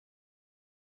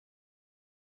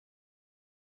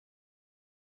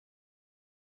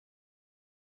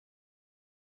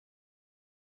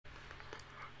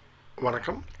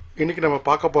வணக்கம். இன்னைக்கு நம்ம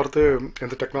பார்க்க போகிறது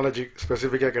எந்த டெக்னாலஜி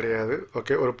ஸ்பெசிஃபிக்காக கிடையாது.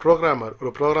 ஓகே, ஒரு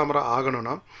ப்ரோக்ராமராக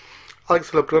ஆகணும்னா அதுக்கு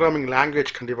சில ப்ரோக்ராமிங்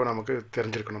லாங்குவேஜ் கண்டிப்பாக நமக்கு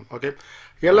தெரிஞ்சிருக்கணும். ஓகே,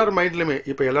 எல்லார்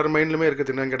மைண்ட்லையுமே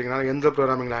இருக்குது என்னன்னு கேட்டிங்கன்னா, எந்த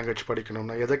ப்ரோக்ராமிங் லாங்குவேஜ்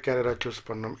படிக்கணும்னா எதை கேரியராக சூஸ்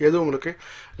பண்ணணும், எது உங்களுக்கு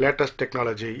லேட்டஸ்ட்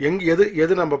டெக்னாலஜி,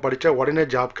 எது நம்ம படித்தா உடனே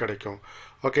ஜாப் கிடைக்கும்.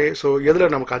 ஓகே, ஸோ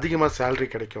எதில் நமக்கு அதிகமாக சேலரி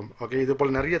கிடைக்கும். ஓகே, இது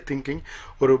போல் நிறைய திங்கிங்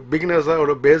ஒரு பிகினர்ஸாக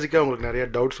ஒரு பேசிக்காக உங்களுக்கு நிறைய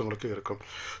டவுட்ஸ் உங்களுக்கு இருக்கும்.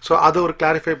 ஸோ அதை ஒரு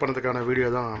கிளாரிஃபை பண்ணுறதுக்கான வீடியோ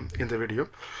தான் இந்த வீடியோ.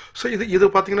 ஸோ இது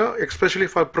பார்த்தீங்கன்னா எஸ்பெஷலி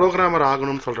ஃபார் ப்ரோக்ராமர்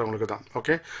ஆகணும்னு சொல்கிறவங்களுக்கு தான்.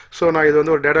 ஓகே, ஸோ நான் இது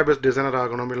வந்து ஒரு டேட்டாபேஸ் டிசைனர்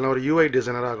ஆகணும், இல்லை ஒரு UI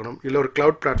டிசைனர் ஆகணும், இல்லை ஒரு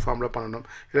க்ளவுட் பிளாட்ஃபார்மில் பண்ணணும்,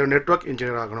 இல்லை ஒரு நெட்வொர்க்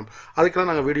இன்ஜினியர் ஆகணும்,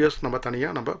 அதுக்கெல்லாம் நாங்கள் வீடியோஸ் நம்ம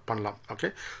தனியாக பண்ணலாம். ஓகே,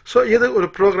 ஸோ இது ஒரு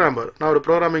ப்ரோக்ராமர், நான் ஒரு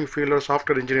ப்ரோக்ராமிங் ஃபீல்டில்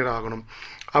சாஃப்ட்வேர் இன்ஜினியர் ஆகணும்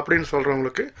அப்படின்னு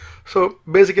சொல்கிறவங்களுக்கு ஸோ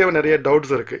பேசிக்காக நிறைய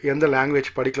டவுட்ஸ் இருக்குது. எந்த லாங்குவேஜ்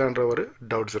படிக்கலான்ற ஒரு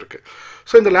டவுட்ஸ் இருக்குது.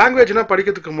 ஸோ இந்த லாங்குவேஜ்னால்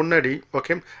படிக்கிறதுக்கு முன்னாடி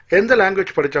ஓகே, எந்த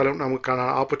லாங்குவேஜ் படித்தாலும் நமக்கான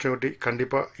ஆப்பர்ச்சுனிட்டி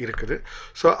கண்டிப்பாக இருக்குது.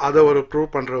 ஸோ அதை ஒரு ப்ரூவ்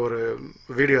பண்ணுற ஒரு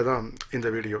வீடியோ தான் இந்த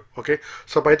வீடியோ. ஓகே,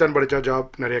 ஸோ பைத்தான் படித்தா ஜாப்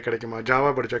நிறைய கிடைக்குமா,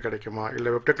 ஜாவா படித்தா கிடைக்குமா,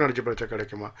 இல்லை வெப் டெக்னாலஜி படித்தா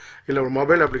கிடைக்குமா, இல்லை ஒரு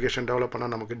மொபைல் அப்ளிகேஷன் டெவலப்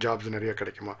பண்ணால் நமக்கு ஜாப்ஸ் நிறைய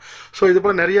கிடைக்குமா. ஸோ இது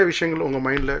போல் நிறைய விஷயங்கள் உங்கள்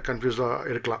மைண்டில் கன்ஃபியூஸாக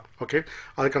இருக்கலாம். ஓகே,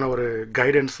 அதுக்கான ஒரு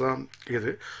கைடன்ஸ் தான்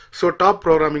இது. So top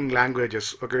programming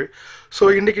languages. Okay, so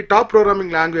இன்றைக்கி டாப்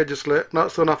ப்ரோக்ராமிங் லாங்குவேஜஸில்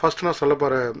நான் ஃபஸ்ட்டு சொல்ல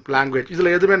போகிற லாங்குவேஜ்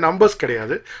இதில் எதுவுமே நம்பர்ஸ்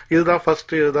கிடையாது. இதுதான்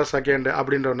ஃபஸ்ட்டு, இதுதான் செகண்ட்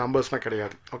அப்படின்ற நம்பர்ஸ்லாம்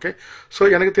கிடையாது. ஓகே,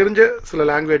 ஸோ எனக்கு தெரிஞ்ச சில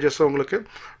லாங்குவேஜஸை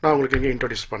நான் உங்களுக்கு இங்கே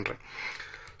இன்ட்ரடியூஸ் பண்ணுறேன்.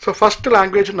 ஸோ ஃபஸ்ட்டு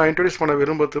லாங்குவேஜ் நான் இன்ட்ரடியூஸ் பண்ண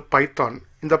விரும்புறது பைத்தான்.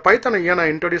 இந்த பைத்தானை ஏன்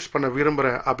நான் இன்ட்ரடியூஸ் பண்ண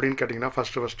விரும்புகிறேன் அப்படின்னு கேட்டிங்கன்னா,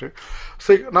 ஃபஸ்ட்டு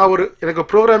ஸோ எனக்கு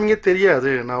ப்ரோக்ராமிங்கே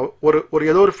தெரியாது, நான்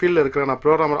ஏதோ ஒரு ஃபீல்டில் இருக்கிறேன், நான்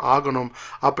ப்ரோக்ராமர் ஆகணும்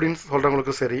அப்படின்னு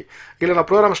சொல்கிறவங்களுக்கும் சரி, இல்லை நான்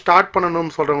ப்ரோக்ராம் ஸ்டார்ட்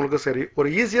பண்ணணும்னு சொல்கிறவங்களுக்கும் சரி, ஒரு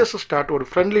ஈஸியஸ்ட் ஸ்டார்ட், ஒரு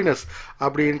ஃப்ரெண்ட்லினஸ்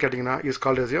அப்படின்னு கேட்டிங்கன்னா இஸ்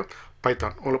கால்ட் எஸ்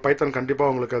பைத்தான். உங்களுக்கு பைத்தான்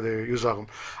கண்டிப்பாக உங்களுக்கு அது யூஸ்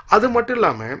ஆகும். அது மட்டும்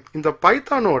இல்லாமல் இந்த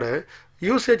பைத்தானோட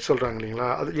யூசேஜ் சொல்கிறாங்க இல்லைங்களா,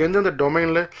 அது எந்தெந்த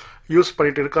டொமைனில் யூஸ்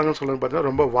பண்ணிட்டு இருக்காங்கன்னு சொல்லுறது பார்த்தீங்கன்னா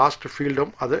ரொம்ப வாஸ்ட்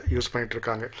ஃபீல்டும் அதை யூஸ் பண்ணிட்டு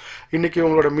இருக்காங்க. இன்றைக்கி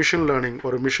உங்களோட மிஷின்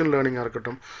லேர்னிங்காக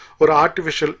இருக்கட்டும், ஒரு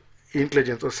ஆர்டிஃபிஷியல்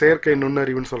இன்டெலிஜென்ஸ், ஒரு செயற்கை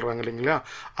நுண்ணறிவுன்னு சொல்கிறாங்க இல்லைங்களா,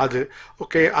 அது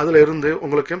ஓகே, அதில் இருந்து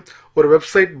உங்களுக்கு ஒரு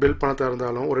வெப்சைட் பில்ட் பண்ணதா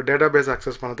இருந்தாலும், ஒரு டேட்டாபேஸ்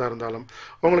ஆக்சஸ் பண்ணதா இருந்தாலும்,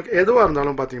 உங்களுக்கு எதுவாக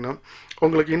இருந்தாலும் பார்த்தீங்கன்னா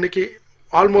உங்களுக்கு இன்றைக்கி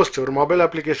ஆல்மோஸ்ட் ஒரு மொபைல்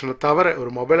அப்ளிகேஷனை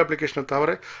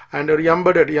தவிர அண்ட் ஒரு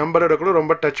எம்பெடட் கூட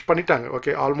ரொம்ப டச் பண்ணிட்டாங்க.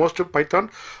 Okay, almost Python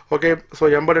okay,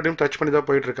 so எம்பெடடையும் touch பண்ணி தான்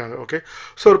போயிட்டுருக்காங்க. ஓகே,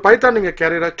 ஸோ ஒரு பைத்தான் நீங்கள்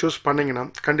கேரியராக சூஸ் பண்ணிங்கன்னா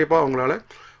கண்டிப்பாக உங்களால்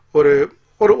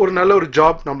ஒரு நல்ல ஒரு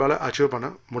ஜாப் நம்மளால் அச்சீவ் பண்ண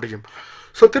முடியும்.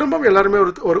 ஸோ திரும்பவும் எல்லாருமே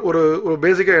ஒரு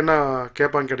பேசிக்காக என்ன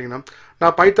கேட்பான்னு கேட்டிங்கன்னா,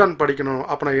 நான் பைத்தான் படிக்கணும்,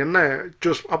 அப்போ நான் என்ன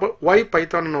சூஸ், அப்போ ஒய்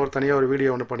பைத்தான்னு ஒரு தனியாக ஒரு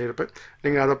வீடியோ ஒன்று பண்ணியிருப்பேன்.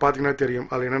 நீங்கள் அதை பார்த்தீங்கன்னா தெரியும்,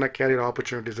 அதில் என்னென்ன கேரியர்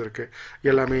ஆப்பர்ச்சுனிட்டிஸ் இருக்குது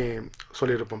எல்லாமே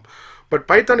சொல்லியிருப்போம். But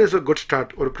Python is a good start.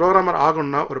 ஒரு ப்ரோக்ராமர்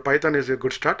ஆகணும்னா ஒரு Python is a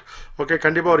good start. Okay,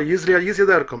 கண்டிப்பாக ஒரு ஈஸியாக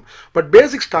தான் இருக்கும். பட்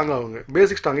பேசிக்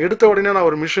ஸ்ட்ராங் எடுத்த உடனே நான்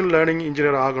ஒரு மிஷின் லேர்னிங்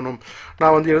இன்ஜினியர் ஆகணும்,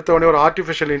 நான் எடுத்த உடனே ஒரு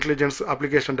ஆர்டிஃபிஷியல் இன்டெலிஜென்ஸ்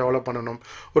அப்ளிகேஷன் டெவலப் பண்ணணும்,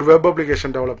 ஒரு வெப்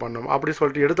அப்ளிகேஷன் டெவலப் பண்ணணும் அப்படின்னு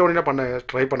சொல்லிட்டு எடுத்த உடனே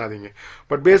ட்ரை பண்ணாதீங்க.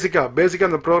 பட் பேசிக்காக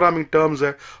அந்த ப்ரோக்ராமிங்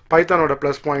டேர்ம்ஸை, பைத்தானோட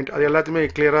ப்ளஸ் பாயிண்ட், அது எல்லாத்தையுமே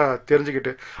கிளியராக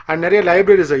தெரிஞ்சுக்கிட்டு அண்ட் நிறைய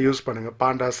லைப்ரரிஸை யூஸ் பண்ணுங்கள்.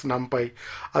 பாண்டாஸ், நம்பை,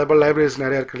 அது போல் லைப்ரரிஸ்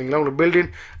நிறையா இருக்குது இல்லைங்களா, உங்களுக்கு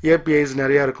பில்டின் APIs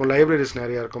நிறையா இருக்கும், லைப்ரரிஸ்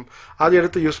நிறையா இருக்கும், அதை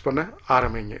எடுத்து யூஸ் பண்ண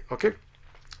ஆரம்பிங்க. ஓகே,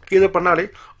 இதை பண்ணாலே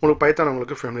உங்களுக்கு பைத்தான்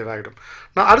உங்களுக்கு ஃபெமிலியர் ஆகிடும்.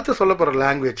 நான் அடுத்து சொல்ல போகிற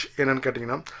லாங்குவேஜ் என்னென்னு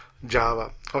கேட்டிங்கன்னா ஜாவா.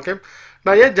 ஓகே,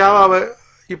 நான் ஏன் ஜாவாவை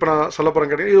இப்போ நான் சொல்ல போகிறேன்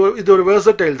கேட்டிங்கன்னா, இது ஒரு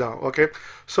வெர்சடைல் தான். ஓகே,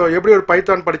 ஸோ எப்படி ஒரு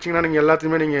பைத்தான் படிச்சிங்கன்னா நீங்கள்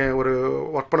எல்லாத்தையுமே நீங்கள் ஒரு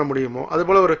ஒர்க் பண்ண முடியுமோ,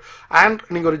 அதுபோல்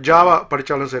நீங்கள் ஒரு ஜாவா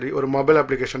படித்தாலும் சரி, ஒரு மொபைல்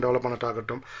அப்ளிகேஷன் டெவலப்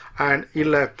பண்ணட்டாகட்டும், அண்ட்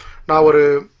இல்லை நான் ஒரு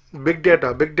பிக்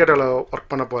டேட்டாவில் ஒர்க்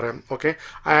பண்ண போகிறேன். ஓகே,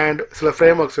 அண்ட் சில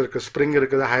ஃப்ரேம் ஒர்க்ஸ் இருக்குது, ஸ்ப்ரிங்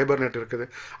இருக்குது, ஹைபர்நெட் இருக்குது,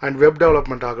 அண்ட் வெப்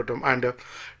டெவலப்மெண்ட் ஆகட்டும், அண்ட்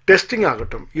டெஸ்டிங்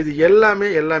ஆகட்டும், இது எல்லாமே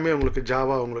உங்களுக்கு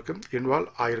ஜாவா உங்களுக்கு இன்வால்வ்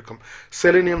ஆகிருக்கும்.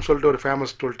 செலினியம் சொல்லிட்டு ஒரு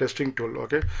famous tool, testing tool.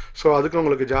 Okay, so அதுக்கு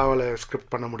உங்களுக்கு ஜாவாவில்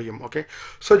ஸ்கிரிப்ட் பண்ண முடியும். ஓகே,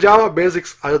 ஸோ ஜாவா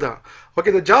பேசிக்ஸ் அதுதான்.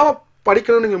 ஓகே, இந்த ஜாவா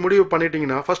படிக்கணும்னு நீங்கள் முடிவு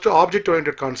பண்ணிட்டீங்கன்னா ஃபஸ்ட்டு ஆப்ஜெக்ட்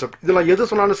ஓரியன்டட் கான்செப்ட், இதெல்லாம் எது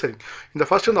சொன்னாலும் சரி, இந்த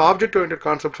ஃபஸ்ட்டு இந்த ஆப்ஜெக்ட் ஓரியன்டட்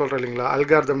கான்செப்ட் சொல்கிறேன் இல்லைங்களா,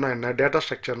 அல்காரிதம்னா என்ன, டேட்டா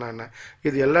ஸ்ட்ரக்சர்னா என்ன,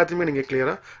 இது எல்லாத்தையுமே நீங்கள்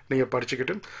கிளியராக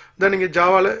படிச்சுக்கிட்டு தென் நீங்கள்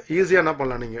ஜாவாவில் ஈஸியாக என்ன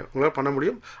பண்ணலாம், உங்களால் பண்ண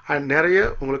முடியும். அண்ட் நிறைய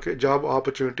உங்களுக்கு ஜாப்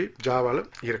ஆப்பர்ச்சுனிட்டி ஜாவாவில்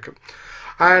இருக்குது.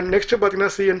 அண்ட் நெக்ஸ்ட்டு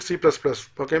பார்த்தீங்கன்னா C++.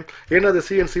 ஓகே, ஏன்னா அது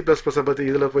C++-ஐ பற்றி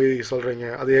இதில் போய் சொல்கிறீங்க,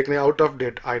 அது ஏற்கனவே அவுட் ஆஃப்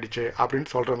டேட் ஆகிடுச்சு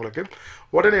அப்படின்னு சொல்கிறவங்களுக்கு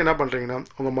உடனே என்ன பண்ணுறீங்கன்னா,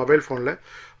 உங்கள் மொபைல் ஃபோனில்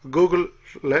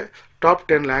கூகுளில் டாப்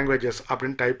 10 லாங்குவேஜஸ்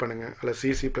அப்படின்னு டைப் பண்ணுங்கள். அதில்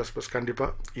C++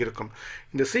 கண்டிப்பாக இருக்கும்.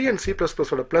 இந்த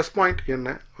C++ஓட ப்ளஸ் பாயிண்ட்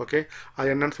என்ன, ஓகே, அது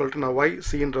என்னன்னு சொல்லிட்டு நான்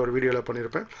YCன்ற ஒரு வீடியோவில்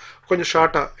பண்ணியிருப்பேன். கொஞ்சம்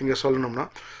ஷார்ட்டாக இங்கே சொல்லணும்னா,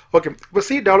 ஓகே, இப்போ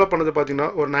C டெவலப் பண்ணது பார்த்தீங்கன்னா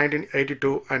ஒரு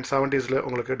 1982 அண்ட் 70s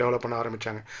உங்களுக்கு டெவலப் பண்ண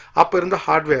ஆரம்பித்தாங்க. அப்போ இருந்த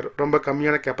ஹார்ட்வேர் ரொம்ப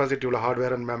கம்மியான கெப்பாசிட்டி உள்ள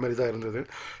ஹார்ட்வேர் அண்ட் மெமரி தான் இருந்தது.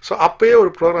 ஸோ அப்போயே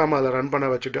ஒரு ப்ரோக்ராம் அதை ரன் பண்ண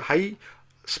வச்சுட்டு ஹை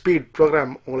ஸ்பீட்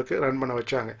ப்ரோக்ராம் உங்களுக்கு ரன் பண்ண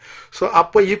வச்சாங்க. ஸோ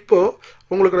அப்போ இப்போ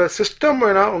உங்களுக்கு சிஸ்டம்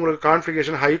வேணால் உங்களுக்கு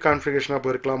கான்ஃபிகரேஷன் ஹை கான்ஃபிகரேஷனாக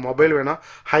போயிருக்கலாம், மொபைல் வேணால்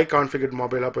ஹை கான்ஃபிகர்ட்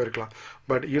மொபைலாக போயிருக்கலாம்.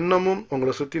 பட் இன்னமும்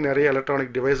உங்களை சுற்றி நிறைய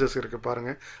எலக்ட்ரானிக் டிவைசஸ் இருக்குது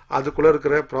பாருங்கள், அதுக்குள்ளே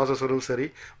இருக்கிற ப்ராசஸரும் சரி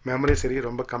மெமரி சரி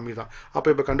ரொம்ப கம்மி தான். அப்போ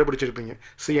இப்போ கண்டுபிடிச்சிருப்பீங்க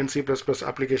C++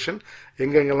 அப்ளிகேஷன்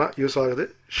எங்கெங்கெல்லாம் யூஸ் ஆகுது,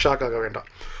 ஷாக் ஆக வேண்டாம்.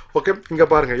 ஓகே, இங்கே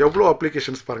பாருங்கள் எவ்வளோ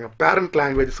அப்ளிகேஷன்ஸ் பாருங்கள். பேரண்ட்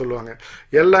லாங்குவேஜ் சொல்லுவாங்க.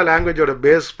 எல்லா லாங்குவேஜோட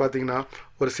பேஸ் பார்த்தீங்கன்னா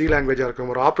ஒரு C லாங்குவேஜாக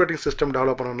இருக்கும். ஒரு ஆப்ரேட்டிங் சிஸ்டம்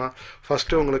டெவலப் பண்ணணும்னா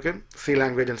ஃபஸ்ட்டு உங்களுக்கு C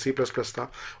லாங்குவேஜ் அண்ட் C++ தான்.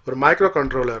 ஒரு micro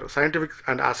controller, scientific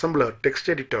and assembler,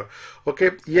 text editor, okay,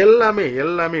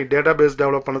 எல்லாமே டேட்டா பேஸ்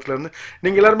டெவலப் பண்ணதுலேருந்து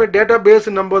நீங்கள் எல்லாருமே டேட்டா பேஸ்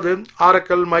நம்போது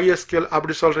Oracle, MySQL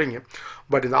அப்படி சொல்கிறீங்க.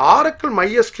 பட் இந்த Oracle,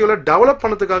 MySQL டெவலப்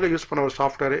பண்ணதுக்காக யூஸ் பண்ண ஒரு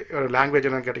சாஃப்ட்வேர் லாங்குவேஜ்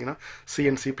என்னன்னு கேட்டிங்கன்னா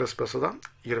C++ தான்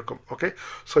இருக்கும். ஓகே,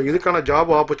 ஸோ இதுக்கான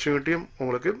ஜாப் ஆப்பர்ச்சுனிட்டியும்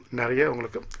உங்களுக்கு நிறைய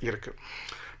உங்களுக்கு இருக்குது.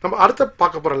 நம்ம அடுத்த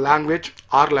பார்க்க போகிற லாங்குவேஜ்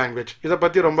லாங்குவேஜ். இதை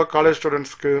பற்றி ரொம்ப காலேஜ்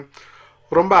ஸ்டூடெண்ட்ஸ்க்கு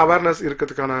ரொம்ப அவேர்னஸ்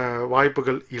இருக்கிறதுக்கான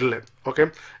வாய்ப்புகள் இல்லை. ஓகே,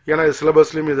 ஏன்னா இது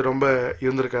சிலபஸ்லேயும் இது ரொம்ப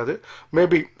இருந்திருக்காது.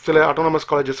 மேபி சில அட்டானமஸ்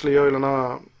காலேஜஸ்லேயோ இல்லைனா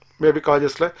மேபி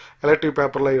காலேஜஸில் எலக்டிவ்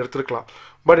பேப்பரில் எடுத்துருக்கலாம்.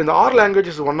 பட் இந்த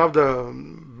language is one of the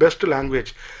best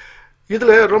language.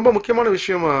 இதில் ரொம்ப முக்கியமான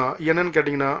விஷயம் என்னன்னு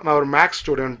கேட்டிங்கன்னா, நான் ஒரு மேக்ஸ்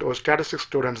ஸ்டூடெண்ட், ஒரு ஸ்டாட்டிஸ்டிக்ஸ்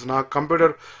ஸ்டூடெண்ட்ஸ், நான்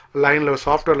கம்ப்யூட்டர் லைனில்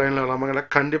சாஃப்ட்வேர் லைனில் இல்லாமல்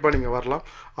கண்டிப்பாக நீங்கள் வரலாம்.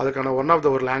 அதுக்கான ஒன் ஆஃப்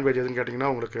த ஒரு லாங்குவேஜ் எதுன்னு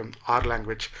கேட்டிங்கன்னா உங்களுக்கு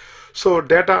language. So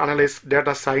data analyse,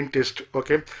 data scientist,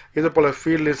 okay, இது போல்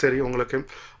ஃபீல்ட்லேயும் சரி உங்களுக்கு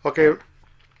ஓகே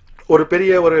ஒரு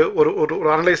பெரிய ஒரு ஒரு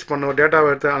அனலைஸ் பண்ணணும், டேட்டாவை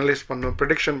எடுத்து அனலைஸ் பண்ணணும்,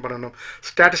 ப்ரெடிக்ஷன் பண்ணணும்.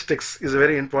 ஸ்டாட்டிஸ்டிக்ஸ் இஸ்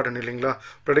வெரி இம்பார்ட்டன்ட் இல்லைங்களா,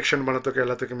 ப்ரெடிக்ஷன் பண்ணதுக்கு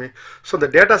எல்லாத்துக்குமே. ஸோ இந்த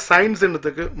டேட்டா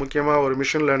சயின்ஸ்ன்றதுக்கு முக்கியமாக ஒரு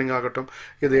மிஷின் லேர்னிங் ஆகட்டும்,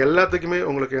 இது எல்லாத்துக்குமே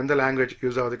உங்களுக்கு எந்த லாங்குவேஜ்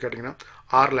யூஸ் ஆகுது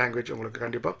கேட்டிங்கன்னா லாங்குவேஜ் உங்களுக்கு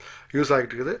கண்டிப்பாக யூஸ்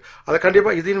ஆகிட்டு இருக்குது. அதை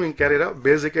கண்டிப்பாக இதையும் நீங்கள் கேரியராக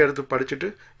பேசிக்காக எடுத்து படிச்சுட்டு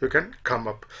யூ கேன் கம்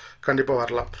அப், கண்டிப்பாக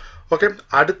வரலாம். ஓகே,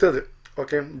 அடுத்தது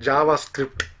ஓகே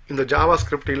JavaScript. இந்த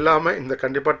JavaScript இல்லாமல் இந்த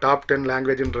கண்டிப்பாக டாப் 10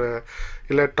 லாங்குவேஜ்ன்ற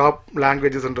இல்லை டாப்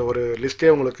லாங்குவேஜஸ்ன்ற ஒரு லிஸ்ட்டே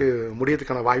உங்களுக்கு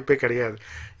முடியறதுக்கான வாய்ப்பே கிடையாது.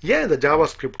 ஏன் இந்த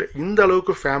JavaScript இந்த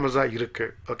அளவுக்கு ஃபேமஸாக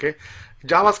இருக்குது? ஓகே,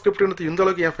 JavaScriptன்றது இந்த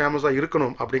அளவுக்கு ஏன் ஃபேமஸாக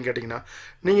இருக்கணும் அப்படின்னு கேட்டிங்கன்னா,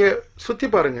 நீங்கள் சுற்றி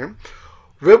பாருங்கள்,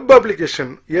 வெப்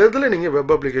அப்ளிகேஷன் எதில் நீங்கள்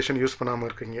வெப் அப்ளிகேஷன் யூஸ் பண்ணாமல்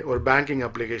இருக்கீங்க? ஒரு பேங்கிங்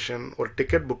அப்ளிகேஷன், ஒரு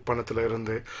டிக்கெட் புக் பண்ணத்துல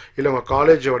இருந்து, இல்லை உங்கள்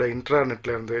காலேஜோட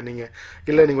இன்டர்நெட்டில் இருந்து,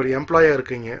 நீங்கள் ஒரு எம்ப்ளாயாக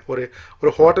இருக்கீங்க,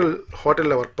 ஒரு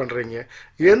ஹோட்டலில் ஒர்க் பண்ணுறீங்க,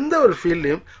 எந்த ஒரு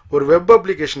ஃபீல்ட்லையும் ஒரு வெப்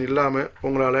அப்ளிகேஷன் இல்லாமல்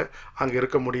உங்களால் அங்கே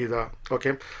இருக்க முடியுதா?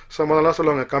 ஓகே, ஸோ முதல்ல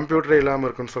சொல்லுவாங்க கம்ப்யூட்டரே இல்லாமல்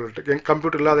இருக்குன்னு சொல்லிட்டு, எங்கள்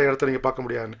கம்ப்யூட்டர் இல்லாத இடத்துல நீங்கள் பார்க்க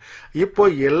முடியாதுன்னு. இப்போ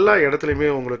எல்லா இடத்துலையுமே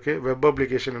உங்களுக்கு வெப்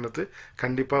அப்ளிகேஷன் என்னது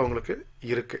கண்டிப்பாக உங்களுக்கு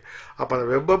இருக்குது. அப்போ அந்த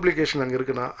வெப் அப்ளிகேஷன் அங்கே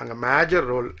இருக்குன்னா அங்கே மேஜர்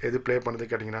ரோல் எது ப்ளே பண்ணுது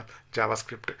கேட்டிங்கன்னா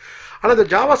JavaScript. ஆனால் இந்த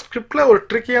JavaScriptல ஒரு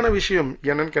ட்ரிக்கியான விஷயம்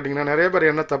என்னன்னு கேட்டிங்கன்னா, நிறைய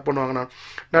பேர் என்ன தப்பு பண்ணுவாங்கன்னா,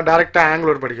 நான் டேரெக்டாக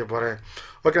ஆங்குலர் படிக்க போகிறேன்,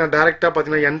 ஓகே, நான் டேரெக்டாக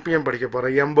பார்த்தீங்கன்னா NPM படிக்க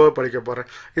போகிறேன், எம்போ படிக்க போகிறேன்,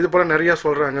 இது போல் நிறையா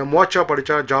சொல்கிறாங்க. மோச்சா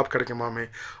படித்தா ஜாப் கிடைக்குமாமே,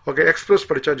 ஓகே, எக்ஸ்பிரஸ்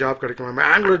படித்தா ஜாப் கிடைக்குமாமே,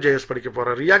 ஆங்குலர் JS படிக்க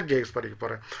போகிறேன், ரியாக்ட் JS படிக்க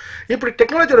போகிறேன். இப்படி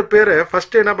டெக்னாலஜியோட பேரை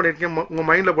ஃபஸ்ட்டு என்ன பண்ணியிருக்கீங்க, உங்கள்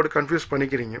மைண்டில் போட்டு கன்ஃபியூஸ்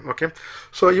பண்ணிக்கிறீங்க. ஓகே,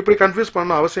 ஸோ இப்படி கன்ஃபியூஸ்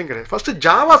பண்ணணும் அவசியம் கிடையாது. ஃபஸ்ட்டு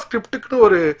JavaScriptக்குன்னு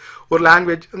ஒரு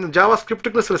லாங்குவேஜ், இந்த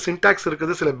JavaScriptக்குன்னு சில சின்டாக்ஸ்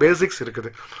இருக்குது, சில பேசிக்ஸ்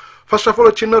இருக்குது. ஃபர்ஸ்ட் ஆஃப் ஆல்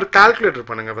ஒரு சின்ன ஒரு கால்குலேட்டர்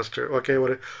பண்ணுங்கள் ஃபஸ்ட்டு. ஓகே,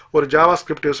 ஒரு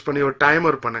JavaScript யூஸ் பண்ணி ஒரு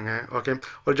டைமர் பண்ணுங்கள். ஓகே,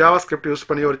 ஒரு JavaScript யூஸ்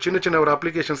பண்ணி ஒரு சின்ன ஒரு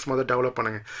அப்ளிகேஷன்ஸ் முதல்ல டெவலப்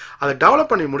பண்ணுங்கள். அதை டெவலப்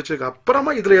பண்ணி முடிச்சதுக்கு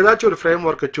அப்புறமா இதில் ஏதாச்சும் ஒரு ஃப்ரேம்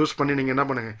ஒர்க்கை சூஸ் பண்ணி நீங்கள் என்ன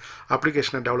பண்ணுங்கள்,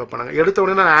 அப்ளிகேஷனை டெவலப் பண்ணுங்கள். எடுத்த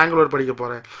உடனே நான் ஆங்குலர் படிக்க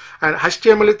போகிறேன், அண்ட்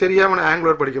HTML தெரியாமல் நான்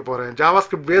ஆங்குலர் படிக்க போகிறேன்,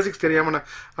 JavaScript பேசிக்ஸ் தெரியாமல்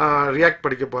நான் ரியாக்ட்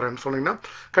படிக்க போகிறேன்னு சொன்னீங்கன்னா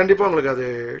கண்டிப்பாக உங்களுக்கு அது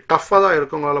டஃப்பாக தான்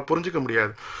இருக்கும், உங்களால் புரிஞ்சிக்க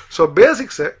முடியாது. ஸோ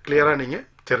பேசிக்ஸை கிளியராக நீங்கள்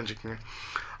தெரிஞ்சுக்கங்க.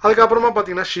 அதுக்கப்புறமா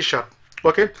பார்த்தீங்கன்னா C#.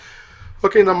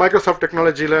 ஓகே, இந்த மைக்ரோசாஃப்ட்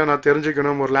டெக்னாலஜியில் நான்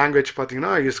தெரிஞ்சுக்கணும் ஒரு லாங்குவேஜ்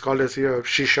பார்த்தீங்கன்னா is called as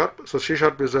C#. So C#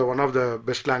 is one of the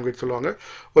best language சொல்லுவாங்க.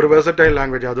 ஒரு வெர்சடைல்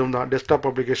லாங்குவேஜ், அதுவும் தான் டெஸ்க்டாப்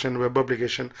அப்ளிகேஷன், வெப்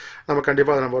அப்ளிகேஷன், நம்ம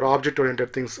கண்டிப்பாக அதை நம்ம ஒரு ஆப்ஜெக்ட்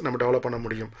ஓரியன்டட் திங்ஸ் நம்ம டெவலப் பண்ண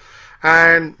முடியும்.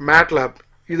 அண்ட் MATLAB,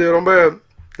 இது ரொம்ப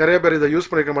நிறைய பேர் இதை யூஸ்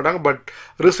பண்ணிக்க மாட்டாங்க, பட்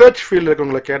ரிசர்ச் ஃபீல்டில்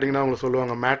இருக்கவங்களை கேட்டிங்கன்னா அவங்க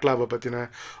சொல்லுவாங்க MATLAB பற்றின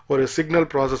ஒரு சிக்னல்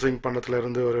ப்ராசஸிங்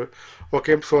பண்ணதுலேருந்து ஒரு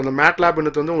ஓகே. ஸோ அந்த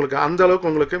MATLABன்றது வந்து உங்களுக்கு அந்த அளவுக்கு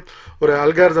உங்களுக்கு ஒரு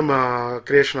அல்காரிதம்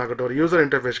கிரியேஷன் ஆகட்டும், ஒரு யூசர்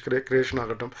இன்டர்ஃபேஸ் கிரியேஷன்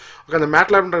ஆகட்டும், ஓகே, அந்த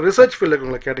MATLABன்ற ரிசர்ச் ஃபீல்டில்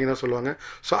இருக்கவங்களை கேட்டிங்கன்னா சொல்லுவாங்க.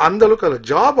 ஸோ அந்த அளவுக்கு அதில்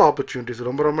ஜாப் ஆப்பர்ச்சுனிட்டிஸ்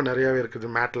ரொம்ப நிறையாவே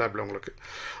இருக்குது MATLABல உங்களுக்கு.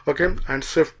 Okay, and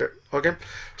Swift. Okay,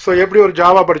 so எப்படி ஒரு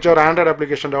ஜாவா படித்தா ஒரு ஆண்ட்ராய்டு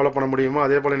அப்ளிகேஷன் டெவலப் பண்ண முடியுமோ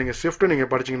அதே போல் நீங்கள் ஸ்விஃப்ட்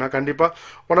நீங்கள் படிச்சிங்கன்னா கண்டிப்பாக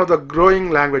one of the growing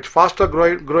language,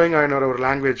 ஃபாஸ்ட்டாக க்ரோயிங் ஆகின ஒரு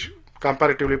லாங்குவேஜ்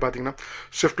கம்பேரிட்டிவ்லி பார்த்தீங்கன்னா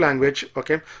ஸ்விஃப்ட் லாங்குவேஜ்.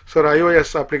 ஓகே, ஸோ ஒரு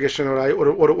iOS அப்ளிகேஷன்,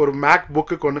 ஒரு மேக்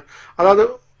புக்கு ஒன்று, அதாவது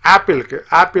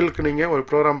ஆப்பிளுக்கு நீங்கள் ஒரு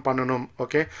ப்ரோக்ராம் பண்ணணும்,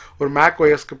 ஓகே, ஒரு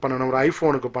macOSக்கு பண்ணணும், ஒரு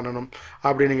ஐஃபோனுக்கு பண்ணணும்,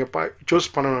 அப்படி நீங்கள்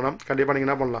சூஸ் பண்ணணும்னா கண்டிப்பாக நீங்கள்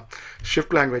என்ன பண்ணலாம்,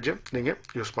 ஸ்விஃப்ட் லாங்குவேஜை நீங்கள்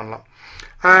யூஸ் பண்ணலாம்.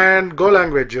 And Go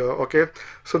language, okay,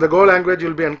 so the Go language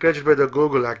will be encouraged by the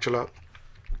Google actually.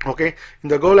 Okay,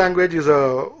 the Go language is a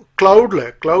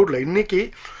கிளவுட்ல இன்னைக்கு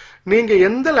நீங்க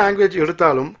எந்த லாங்குவேஜ்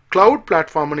எடுத்தாலும் கிளவுட்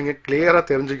பிளாட்ஃபார்ம் நீங்க கிளியரா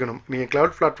தெரிஞ்சுக்கணும். நீங்க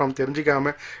கிளவுட் பிளாட்ஃபார்ம்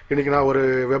தெரிஞ்சிக்காம இன்னைக்கு நான் ஒரு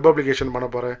வெப் அப்ளிகேஷன் பண்ண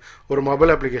போறேன், ஒரு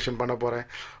மொபைல் அப்ளிகேஷன் பண்ண போறேன்,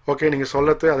 ஓகே, நீங்க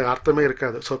சொல்லது அது அர்த்தமே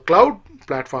இருக்காது. ஸோ கிளவுட்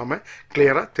பிளாட்ஃபார்மை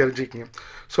கிளியரா தெரிஞ்சுக்கிங்க.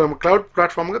 ஸோ நம்ம கிளவுட்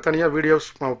பிளாட்ஃபார்முக்கு தனியாக வீடியோஸ்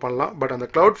நம்ம பண்ணலாம். பட் அந்த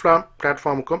கிளவுட்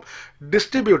பிளாட்ஃபார்முக்கும்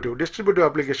டிஸ்ட்ரிபியூட்டிவ்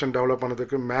அப்ளிகேஷன் டெவலப்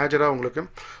பண்ணதுக்கு மேஜராக உங்களுக்கு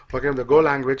ஓகே இந்த கோ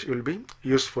லாங்குவேஜ் வில் பி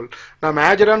யூஸ்ஃபுல். நான்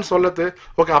மேஜரான்னு சொல்லது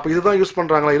ஓகே அப்போ இதுதான் யூஸ்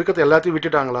பண்ணுறாங்களா, இருக்கிறது எல்லாத்தையும்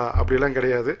விட்டுட்டாங்களா அப்படிலாம்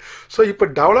கிடையாது. ஸோ இப்போ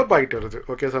டெவலப் ஆகிட்டு வருது.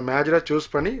 ஓகே, ஸோ மேஜராக சூஸ்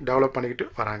பண்ணி டெவலப் பண்ணிக்கிட்டு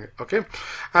வராங்க. ஓகே,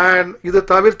 அண்ட் இதை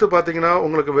தவிர்த்து பார்த்தீங்கன்னா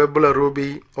உங்களுக்கு வெப்பில் ரூபி,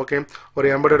 ஓகே, ஒரு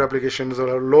எம்பெடட் அப்ளிகேஷன்ஸ்,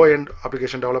 ஒரு லோ எண்ட்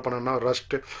அப்ளிகேஷன் டெவலப் பண்ணணும்னா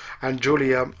ரஸ்ட் அண்ட்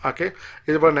ஜூலியா, ஓகே,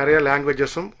 இது போல் நிறைய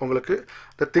லாங்குவேஜஸும் உங்களுக்கு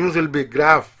the things will be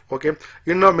graph. Okay,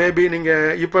 இன்னும் மேபி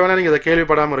நீங்கள் இப்போ வேணால் நீங்கள் இதை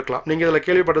கேள்விப்படாமல் இருக்கலாம். நீங்கள் இதில்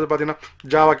கேள்விப்பட்டது பார்த்தீங்கன்னா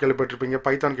ஜாவா கேள்விப்பட்டிருப்பீங்க,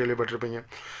 பைத்தான் கேள்விப்பட்டிருப்பீங்க,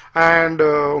 அண்ட்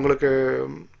உங்களுக்கு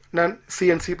நான்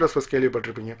C++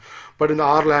 கேள்விப்பட்டிருப்பீங்க. பட் இந்த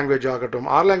ஆர் லாங்குவேஜ் ஆகட்டும்,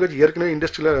 ஆர் லாங்குவேஜ் ஏற்கனவே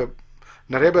இண்டஸ்ட்ரியில்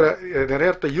நிறைய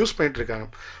இடத்த யூஸ் பண்ணிட்டு இருக்காங்க.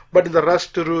 பட் இந்த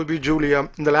ரஸ்ட், ரூபி, ஜூலியா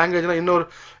இந்த லாங்குவேஜ்லாம் இன்னொரு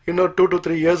 2 to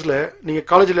 3 இயர்ஸில் நீங்கள்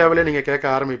காலேஜ் லெவலே நீங்கள் கேட்க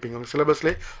ஆரம்பிப்பீங்க, உங்கள்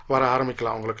சிலபஸ்லேயே வர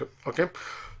ஆரம்பிக்கலாம் உங்களுக்கு. Okay,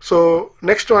 so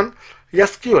next one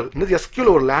SQL. இந்த SQL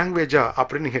ஒரு லாங்குவேஜா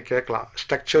அப்படின்னு நீங்கள் கேட்கலாம்.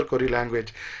 Structure query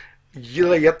language.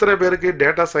 இதில் எத்தனை பேருக்கு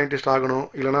டேட்டா சயின்டிஸ்ட் ஆகணும்,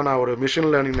 இல்லைனா நான் ஒரு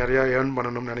மிஷின் லேர்னிங் நிறையா ஏர்ன்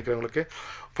பண்ணணும்னு நினைக்கிறவங்களுக்கு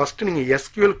ஃபஸ்ட்டு நீங்கள்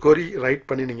SQL கொரி ரைட்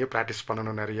பண்ணி நீங்கள் ப்ராக்டிஸ்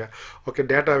பண்ணணும் நிறையா. ஓகே,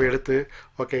 டேட்டாவை எடுத்து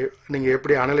ஓகே நீங்கள்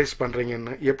எப்படி அனலைஸ்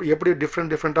பண்ணுறீங்கன்னு, எப்படி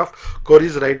டிஃப்ரெண்ட் ஆஃப்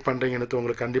கொரிஸ் ரைட் பண்ணுறீங்கன்னு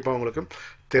உங்களுக்கு கண்டிப்பாக உங்களுக்கு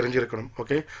தெரிஞ்சிருக்கணும்.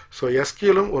 ஓகே, ஸோ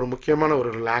SQLம் ஒரு முக்கியமான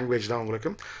ஒரு லாங்குவேஜ் தான் உங்களுக்கு.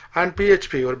 அண்ட்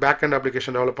PHP ஒரு பேக் அண்ட்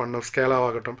அப்ளிகேஷன் டெவலப் பண்ணணும், ஸ்கேலா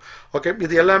ஆகட்டும். ஓகே,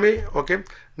 இது எல்லாமே ஓகே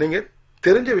நீங்கள்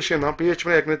தெரிஞ்ச விஷயம் தான். PHP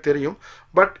ஏற்கனவே தெரியும்,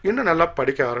 பட் இன்னும் நல்லா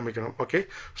படிக்க ஆரம்பிக்கணும். ஓகே,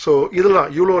 ஸோ இதெல்லாம்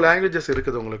இவ்வளோ லாங்குவேஜஸ்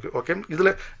இருக்குது உங்களுக்கு. ஓகே,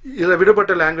 இதில்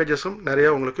விடுபட்ட லாங்குவேஜஸும்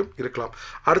நிறைய உங்களுக்கு இருக்கலாம்.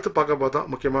 அடுத்து பார்க்க பார்த்தா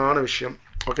முக்கியமான விஷயம்.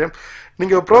 ஓகே,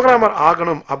 நீங்கள் ப்ரோக்ராமர்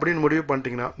ஆகணும் அப்படின்னு முடிவு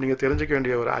பண்ணிட்டீங்கன்னா நீங்கள் தெரிஞ்சுக்க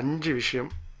வேண்டிய ஒரு 5 விஷயம்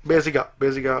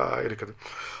பேசிக்காக இருக்குது.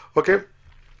 ஓகே,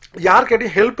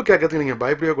 யார்கிட்டையும் ஹெல்ப் கேட்கறதுக்கு நீங்கள்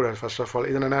பயப்படவே கூடாது. ஃபர்ஸ்ட் ஆஃப் ஆல்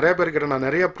இதை நான் நிறைய பேர் கிட்ட, நான்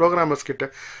நிறைய ப்ரோக்ராமர்ஸ் கிட்ட,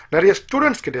 நிறைய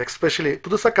ஸ்டூடெண்ட்ஸ் கிட்ட, எஸ்பெஷலி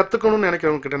புதுசாக கற்றுக்கணும்னு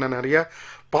நினைக்கிறவங்க கிட்ட நான் நிறையா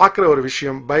பார்க்குற ஒரு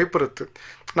விஷயம் பயப்படுறது.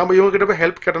 நம்ம இவங்ககிட்ட போய்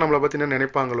ஹெல்ப் கேட்டால் நம்மளை பற்றி என்ன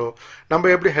நினைப்பாங்களோ, நம்ம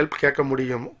எப்படி ஹெல்ப் கேட்க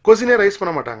முடியும், கொஸ்டினே ரைஸ்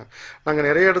பண்ண மாட்டாங்க. நாங்கள்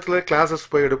நிறைய இடத்துல கிளாஸஸ்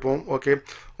போய் எடுப்போம். ஓகே,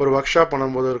 ஒரு ஒர்க் ஷாப்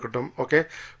பண்ணும்போது இருக்கட்டும். ஓகே,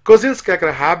 கொஸ்டின்ஸ் கேட்குற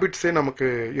ஹேபிட்ஸே நமக்கு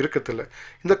இருக்கிறதில்ல.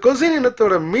 இந்த கொஸ்டின்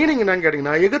இனத்தோட மீனிங் என்னன்னு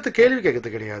கேட்டிங்கன்னா கேள்வி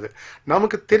கேட்கறது கிடையாது.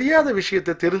 நமக்கு தெரியாத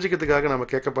விஷயத்தை தெரிஞ்சுக்கிறதுக்காக நம்ம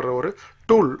கேட்கப்படுற ஒரு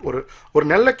டூல். ஒரு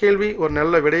நல்ல கேள்வி, ஒரு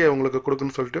நல்ல விடையை உங்களுக்கு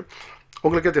கொடுக்குன்னு சொல்லிட்டு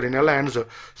உங்களுக்கே தெரியும், நல்ல ஆன்சர்.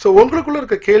 ஸோ உங்களுக்குள்ள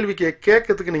இருக்க கேள்விக்கு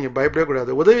கேட்கறதுக்கு நீங்கள் பயப்படவே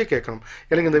கூடாது, உதவி கேட்கணும்.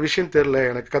 எனக்கு இந்த விஷயம் தெரியல,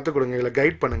 எனக்கு கற்றுக் கொடுங்க, இல்லை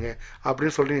கைட் பண்ணுங்க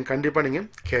அப்படின்னு சொல்லி நீங்கள் கண்டிப்பாக நீங்கள்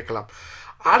கேட்கலாம்.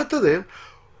 அடுத்தது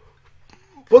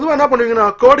பொதுவாக என்ன பண்ணுவீங்கன்னா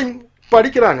கோடிங்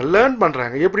படிக்கிறாங்க, லேர்ன்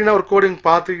பண்ணுறாங்க. எப்படின்னா ஒரு கோடிங்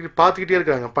பார்த்துக்கிட்டே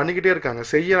இருக்காங்க, பண்ணிக்கிட்டே இருக்காங்க,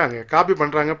 செய்யறாங்க, காப்பி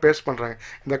பண்ணுறாங்க, பேஸ்ட் பண்ணுறாங்க.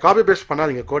 இந்த காப்பி பேஸ்ட்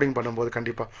பண்ணாதீங்க கோடிங் பண்ணும்போது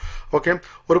கண்டிப்பாக. ஓகே,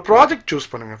 ஒரு ப்ராஜெக்ட் சூஸ்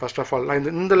பண்ணுங்கள். ஃபர்ஸ்ட் ஆஃப் ஆல் நான்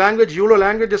இந்த லாங்குவேஜ் இவ்வளோ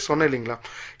லாங்குவேஜஸ் சொன்னேன் இல்லைங்களா,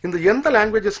 இந்த எந்த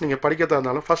லாங்குவேஜஸ் நீங்கள் படிக்கிறதா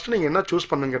இருந்தாலும் ஃபஸ்ட்டு நீங்கள் என்ன சூஸ்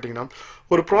பண்ணுன்னு கேட்டிங்கன்னா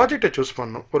ஒரு ப்ராஜெக்டை சூஸ்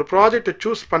பண்ணணும். ஒரு ப்ராஜெக்டை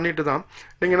சூஸ் பண்ணிட்டு தான்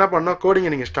நீங்கள் என்ன பண்ணணும்,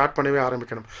 கோடிங்கை நீங்கள் ஸ்டார்ட் பண்ணவே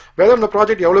ஆரம்பிக்கணும். வேறு இந்த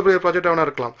ப்ராஜெக்ட் எவ்வளோ பெரிய ப்ராஜெக்டாக வேணா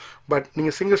இருக்கலாம், பட்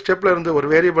நீங்கள் சிங்கிள் ஸ்டெப்பில் இருந்து ஒரு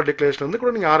வேரியபிள் டிக்ளரேஷன் வந்து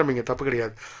கூட நீங்கள் ஆரம்பிங்க, தப்பு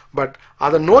கிடையாது. பட்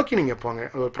அதை நோக்கி நீங்கள் போங்க.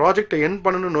 ஒரு ப்ராஜெக்டை என்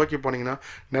பண்ணணும்னு நோக்கி போனீங்கன்னா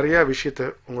நிறைய விஷயத்தை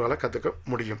உங்களால் கற்றுக்க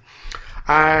முடியும்.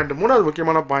 அண்ட் 3வது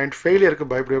முக்கியமான பாயிண்ட், ஃபெயிலியருக்கு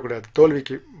பயப்படவே கூடாது,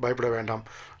 தோல்விக்கு பயப்பட வேண்டாம்.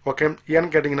 ஓகே,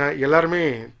 ஏன்னு கேட்டிங்கன்னா எல்லாருமே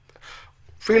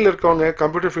ஃபீல்டு இருக்கவங்க,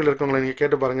 கம்ப்யூட்டர் ஃபீல்டு இருக்கவங்களை நீங்கள்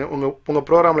கேட்டு பாருங்கள், உங்கள்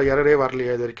ப்ரோக்ராமில் எரரே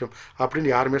வரலையே இது வரைக்கும்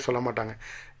அப்படின்னு யாருமே சொல்ல மாட்டாங்க.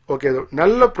 ஓகே,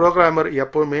 நல்ல ப்ரோக்ராமர்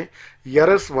எப்போவுமே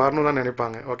எரர்ஸ் வரணும் தான்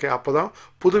நினைப்பாங்க. ஓகே, அப்போ தான்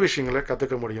புது விஷயங்களை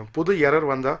கற்றுக்க முடியும். புது எரர்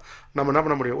வந்தால் நம்ம என்ன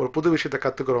பண்ண முடியும், ஒரு புது விஷயத்தை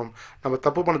கற்றுக்குறோம், நம்ம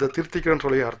தப்பு பண்ணதை திருத்திக்கிறோன்னு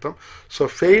சொல்லி அர்த்தம். ஸோ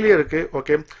ஃபெயிலியருக்கு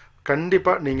ஓகே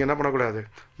கண்டிப்பாக நீங்கள் என்ன பண்ணக்கூடாது,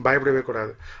 பயப்படவே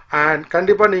கூடாது. அண்ட்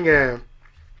கண்டிப்பாக நீங்கள்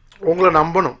உங்களை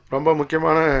நம்பணும், ரொம்ப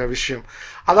முக்கியமான விஷயம்.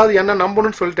 அதாவது என்ன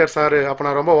நம்பணும்னு சொல்லிட்டார் சார், அப்போ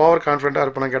நான் ரொம்ப ஓவர் கான்ஃபிடென்ட்டாக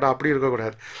இருப்பேன் கேட்டால் அப்படி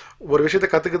இருக்கக்கூடாது. ஒரு விஷயத்தை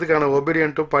கற்றுக்கிறதுக்கான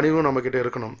ஒபீடியன்ட்டும் பணிவும் நம்மக்கிட்ட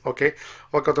இருக்கணும். ஓகே,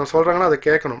 ஒருத்தவங்க சொல்கிறாங்கன்னா அதை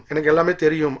கேட்கணும். எனக்கு எல்லாமே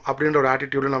தெரியும் அப்படின்ற ஒரு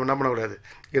ஆட்டிடியூடில் நம்ம என்ன பண்ணக்கூடாது,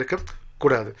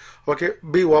 இருக்கக்கூடாது. ஓகே,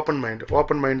 பி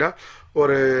ஓப்பன் மைண்டாக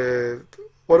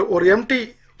ஒரு empty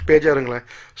பேஜாக இருங்களேன்.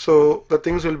 So the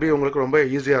things will be உங்களுக்கு ரொம்ப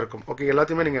ஈஸியாக இருக்கும். ஓகே,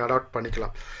 எல்லாத்தையுமே நீங்கள் அடாப்ட்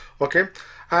பண்ணிக்கலாம். ஓகே,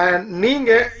 அண்ட்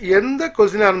நீங்கள் எந்த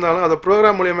கொஸ்டினாக இருந்தாலும் அதை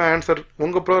ப்ரோக்ராம் மூலியமாக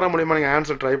உங்கள் ப்ரோக்ராம் மூலியமாக நீங்கள்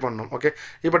ஆன்சர் ட்ரை பண்ணணும். ஓகே,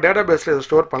 இப்போ டேட்டா பேஸில் இதை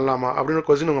ஸ்டோர் பண்ணலாமா அப்படின்னு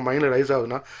கொஸ்டின் உங்கள் மைண்டில் ரைஸ்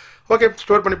ஆகுதுன்னா ஓகே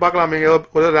ஸ்டோர் பண்ணி பார்க்கலாமே,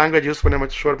 ஒரு லாங்குவேஜ் யூஸ்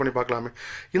பண்ணி ஸ்டோர் பண்ணி பார்க்கலாமே,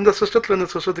 இந்த சிஸ்டத்தில் இந்த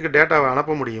சிஸ்டத்துக்கு டேட்டாவை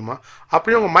அனுப்ப முடியுமா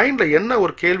அப்படின்னு உங்கள் மைண்டில் என்ன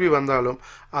ஒரு கேள்வி வந்தாலும்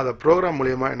அதை ப்ரோக்ராம்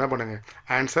மூலியமாக என்ன பண்ணுங்கள்,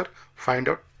 ஆன்சர்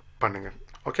ஃபைண்ட் அவுட் பண்ணுங்கள்.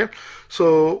 ஓகே, ஸோ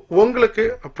உங்களுக்கு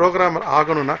ப்ரோக்ராமர்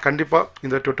ஆகணும்னா கண்டிப்பாக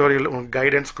இந்த டுட்டோரியல் உங்களுக்கு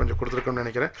கைடன்ஸ் கொஞ்சம் கொடுத்துருக்கோன்னு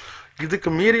நினைக்கிறேன். இதுக்கு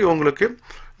மீறி உங்களுக்கு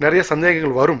நிறைய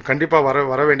சந்தேகங்கள் வரும், கண்டிப்பாக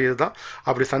வர வேண்டியது தான்.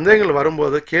 அப்படி சந்தேகங்கள்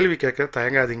வரும்போது கேள்வி கேட்க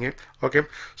தயங்காதீங்க. ஓகே,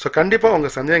 ஸோ கண்டிப்பாக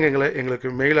உங்கள் சந்தேகங்களை எங்களுக்கு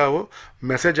மெயிலாவோ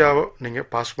மெசேஜாவோ நீங்கள்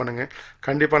பாஸ் பண்ணுங்கள்.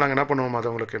 கண்டிப்பாக நாங்கள் என்ன பண்ணுவோம், அதை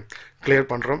உங்களுக்கு கிளியர்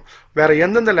பண்ணுறோம். வேறு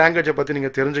எந்தெந்த லாங்குவேஜை பற்றி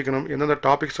நீங்கள் தெரிஞ்சுக்கணும், எந்தெந்த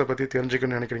டாபிக்ஸை பற்றி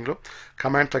தெரிஞ்சுக்கணும்னு நினைக்கிறீங்களோ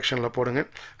கமெண்ட் செக்ஷனில் போடுங்க.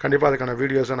 கண்டிப்பாக அதுக்கான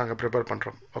வீடியோஸை நாங்கள் ப்ரிப்பேர்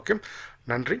பண்ணுறோம். ஓகே,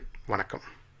 நன்றி, வணக்கம்.